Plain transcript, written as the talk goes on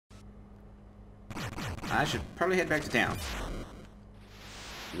I should probably head back to town.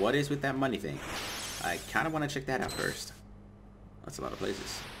 What is with that money thing? I kind of want to check that out first. That's a lot of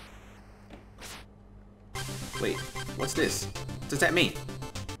places. Wait, what's this? What does that mean?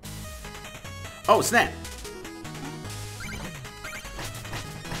 Oh, snap!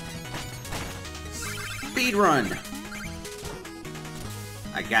 Speed run!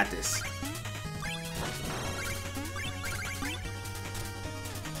 I got this.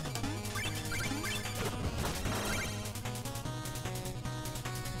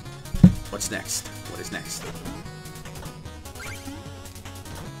 What's next? What is next?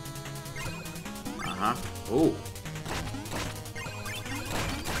 Uh-huh. Oh.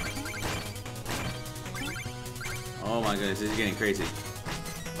 Oh my goodness, this is getting crazy.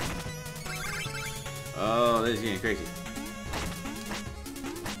 Oh, this is getting crazy.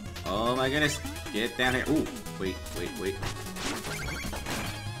 Oh my goodness. Get down here. Ooh. Wait.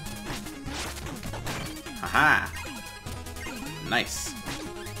 Haha. Nice.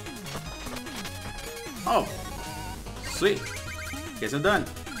 Oh. Sweet. Guess I'm done.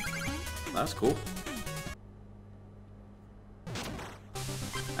 That's cool.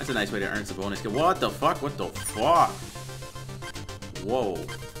 That's a nice way to earn some bonus. What the fuck? What the fuck? Whoa.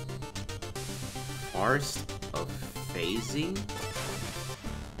 Forest of phasing?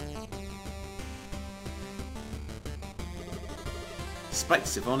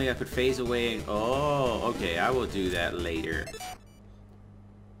 Spikes, if only I could phase away. Oh, okay, I will do that later.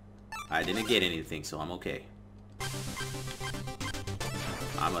 I didn't get anything, so I'm okay.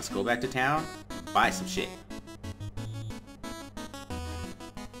 I must go back to town, buy some shit.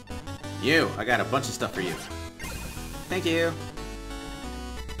 You, I got a bunch of stuff for you. Thank you.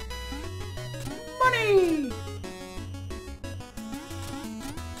 Money!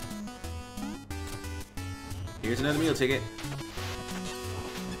 Here's another meal ticket.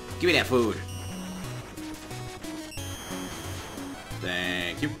 Give me that food.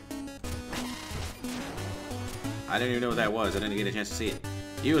 Thank you. I didn't even know what that was. I didn't get a chance to see it.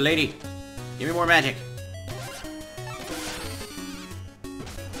 You, lady. Give me more magic.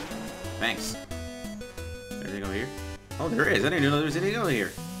 Thanks. Is there anything over here? Oh, there is. I didn't even know there was anything over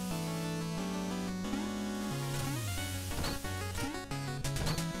here.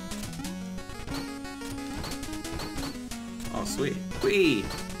 Oh, sweet. Whee!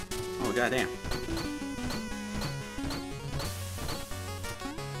 Oh, goddamn.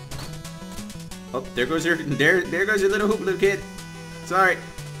 Oh, there goes your there goes your little Hoop kid. Sorry.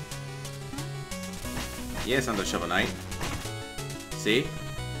 Yes, I'm the Shovel Knight. See?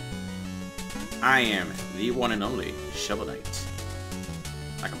 I am the one and only Shovel Knight.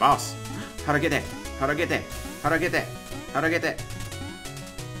 Like a boss. How'd I get that? How'd I get that? How'd I get that? How'd I get that?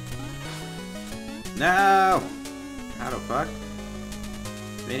 No! How the fuck?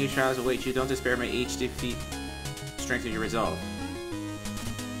 Many trials await you. Don't despair. May each defeat strengthen your resolve.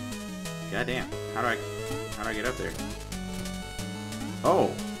 Goddamn. How do I get up there?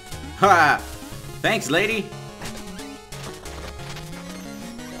 Oh. Ha! Thanks, lady!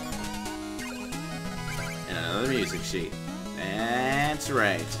 And another music sheet. That's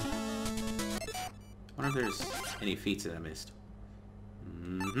right. I wonder if there's any feats that I missed.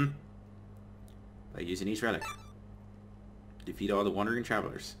 Mm-hmm. By using each relic. Defeat all the wandering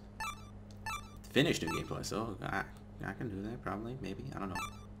travelers. Finish New Game Plus. Oh, I can do that probably. Maybe. I don't know.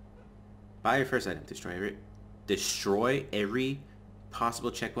 Buy your first item. Destroy every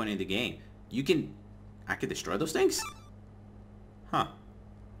possible checkpoint in the game. I can destroy those things? Huh.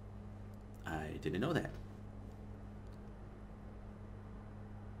 I didn't know that.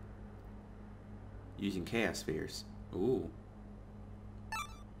 Using Chaos Spheres. Ooh.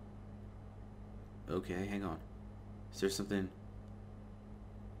 Okay, hang on. Is there something?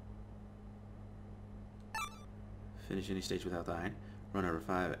 Finish any stage without dying. Run over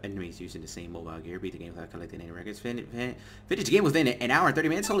 5 enemies using the same mobile gear. Beat the game without collecting any records. Finish the game within an hour and 30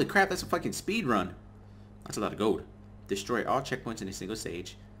 minutes. Holy crap, that's a fucking speed run. That's a lot of gold. Destroy all checkpoints in a single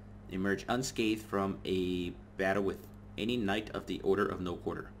stage. Emerge unscathed from a battle with any Knight of the Order of No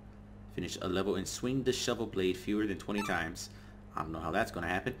Quarter. Finish a level and swing the shovel blade fewer than 20 times. I don't know how that's going to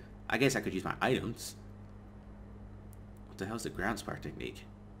happen. I guess I could use my items. What the hell is the ground spark technique?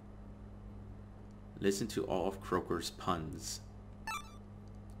 Listen to all of Croaker's puns.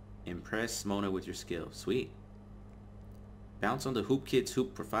 Impress Mona with your skill. Sweet. Bounce on the Hoop Kid's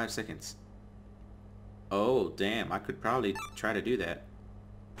hoop for 5 seconds. Oh, damn. I could probably try to do that.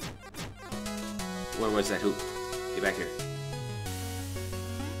 Where was that hoop? Get back here.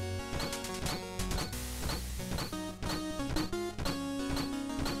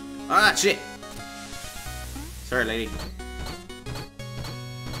 Ah, shit! Sorry, lady.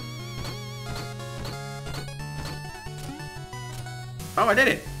 Oh, I did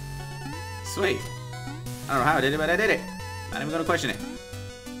it! Sweet. I don't know how I did it, but I did it. Not even gonna question it.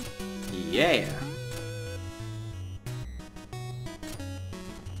 Yeah.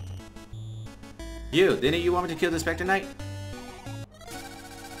 You, didn't you want me to kill the Spectre Knight?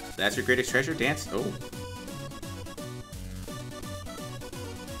 That's your greatest treasure? Dance? Oh.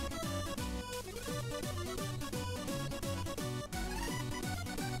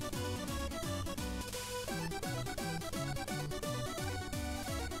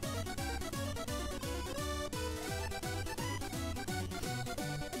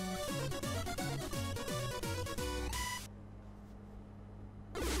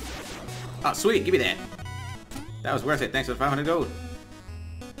 Oh, sweet. Give me that. That was worth it. Thanks for the 500 gold.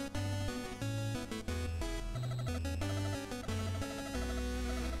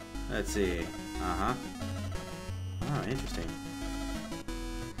 Let's see. Uh-huh. Oh, interesting.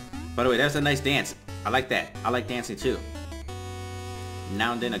 By the way, that's a nice dance. I like that. I like dancing too.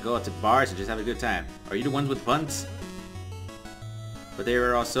 Now and then I go out to bars and just have a good time. Are you the ones with puns? But they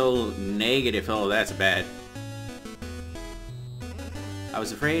were all so negative. Oh, that's bad. I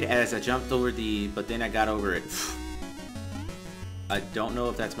was afraid as I jumped over but then I got over it. I don't know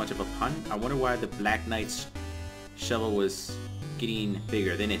if that's much of a pun. I wonder why the Black Knight's shovel was getting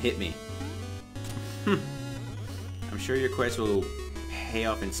bigger. Then it hit me. I'm sure your quest will pay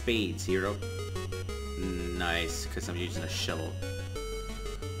off in spades, hero. Nice, because I'm using a shovel.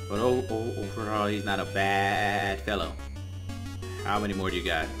 But overall, he's not a bad fellow. How many more do you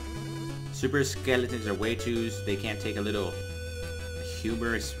got? Super skeletons are way too... They can't take a little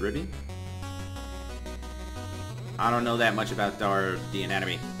humorous ribbing? I don't know that much about the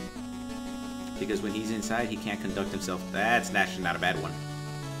anatomy. Because when he's inside, he can't conduct himself. That's actually not a bad one.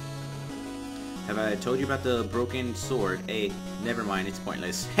 Have I told you about the broken sword? Hey, never mind, it's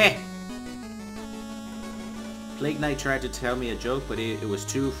pointless. Heh! Plague Knight tried to tell me a joke, but it was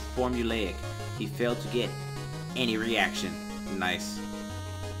too formulaic. He failed to get any reaction. Nice.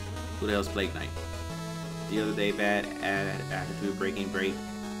 Who the hell's Plague Knight? The other day, bad attitude, breaking break.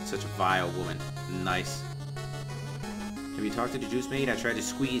 Such a vile woman. Nice. Have you talked to the juice maid? I tried to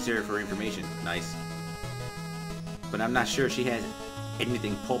squeeze her for information. Nice. But I'm not sure she has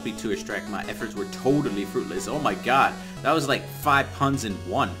anything pulpy to extract. My efforts were totally fruitless. Oh my god. That was like 5 puns in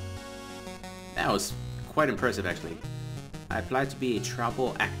one. That was quite impressive, actually. I applied to be a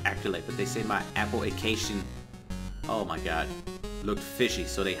travel acolyte, but they say my application... Oh my god. Looked fishy,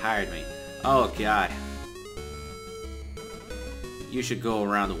 so they hired me. Oh god. You should go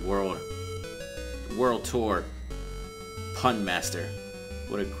around the world. World tour. Pun master.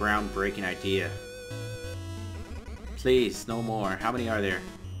 What a groundbreaking idea. Please, no more. How many are there?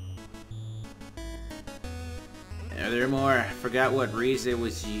 Are there more? I forgot what Rize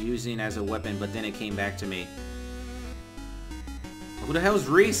was using as a weapon, but then it came back to me. Who the hell is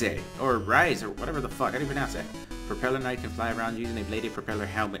Rize? Or Rise, or whatever the fuck. How do you pronounce that? Propeller Knight can fly around using a bladed propeller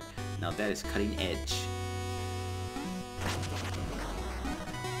helmet. Now that is cutting edge.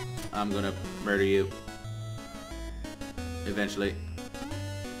 I'm gonna murder you. Eventually.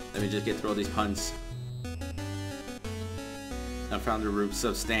 Let me just get through all these puns. I found the route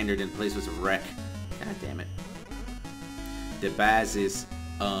substandard and place was a wreck. God damn it. The Baz is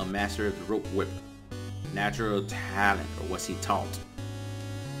master of the rope whip. Natural talent, or was he taught?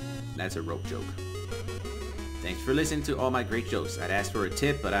 That's a rope joke. Thanks for listening to all my great jokes. I'd ask for a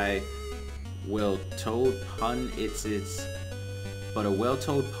tip, but a well-told pun is its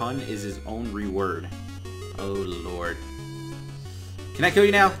own reward. Oh lord. Can I kill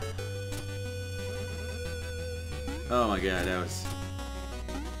you now? Oh my god, that was...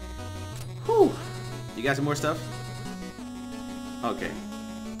 Whew! You got some more stuff? Okay.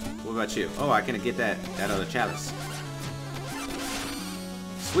 What about you? Oh, I can get that other chalice.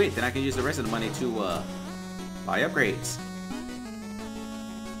 Sweet, then I can use the rest of the money to buy upgrades.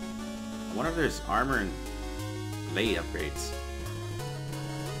 I wonder if there's armor and blade upgrades.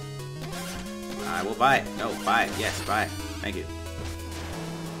 I will buy it. No, buy it. Yes, buy it. Thank you.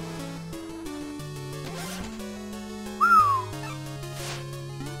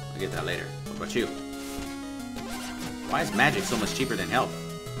 I'll get that later. What about you? Why is magic so much cheaper than health?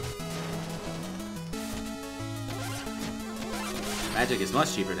 Magic is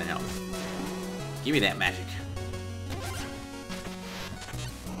much cheaper than health. Give me that magic.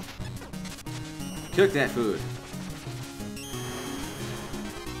 Cook that food.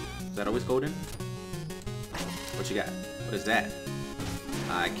 Is that always golden? What you got? What is that?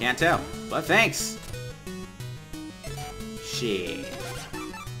 I can't tell, but thanks. Shit.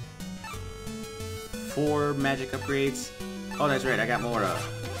 4 magic upgrades. Oh, that's right. I got more.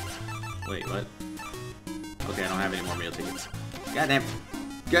 Wait, what? Okay, I don't have any more meal tickets. Goddamn.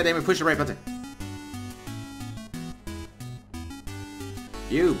 Goddamn it, push the right button.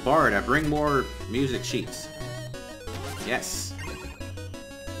 You, Bard, bring more music sheets. Yes.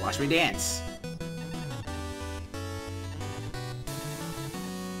 Watch me dance.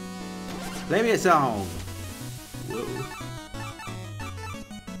 Play me a song. Whoa.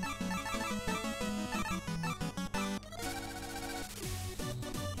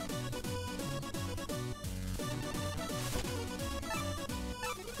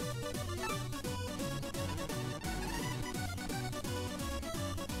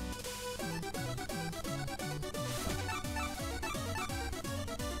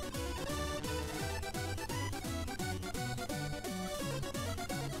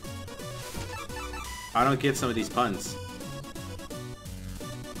 I don't get some of these puns.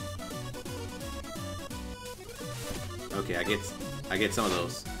 Okay, I get some of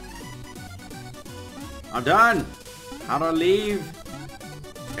those. I'm done! How do I leave?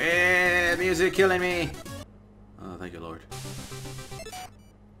 Eh, music killing me! Oh, thank you, Lord.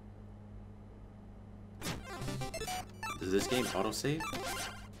 Does this game autosave?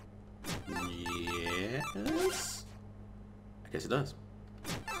 Yes? I guess it does.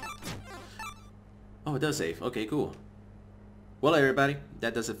 Oh, it does save. Okay, cool. Well, everybody,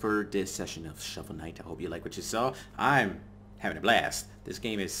 that does it for this session of Shovel Knight. I hope you like what you saw. I'm having a blast. This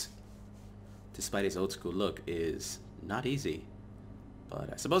game is, despite its old school look, is not easy.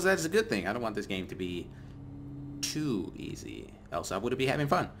 But I suppose that's a good thing. I don't want this game to be too easy. Else I wouldn't be having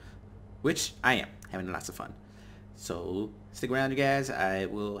fun. Which I am. Having lots of fun. So, stick around, you guys. I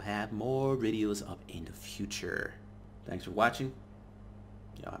will have more videos up in the future. Thanks for watching.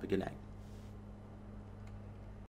 Y'all have a good night.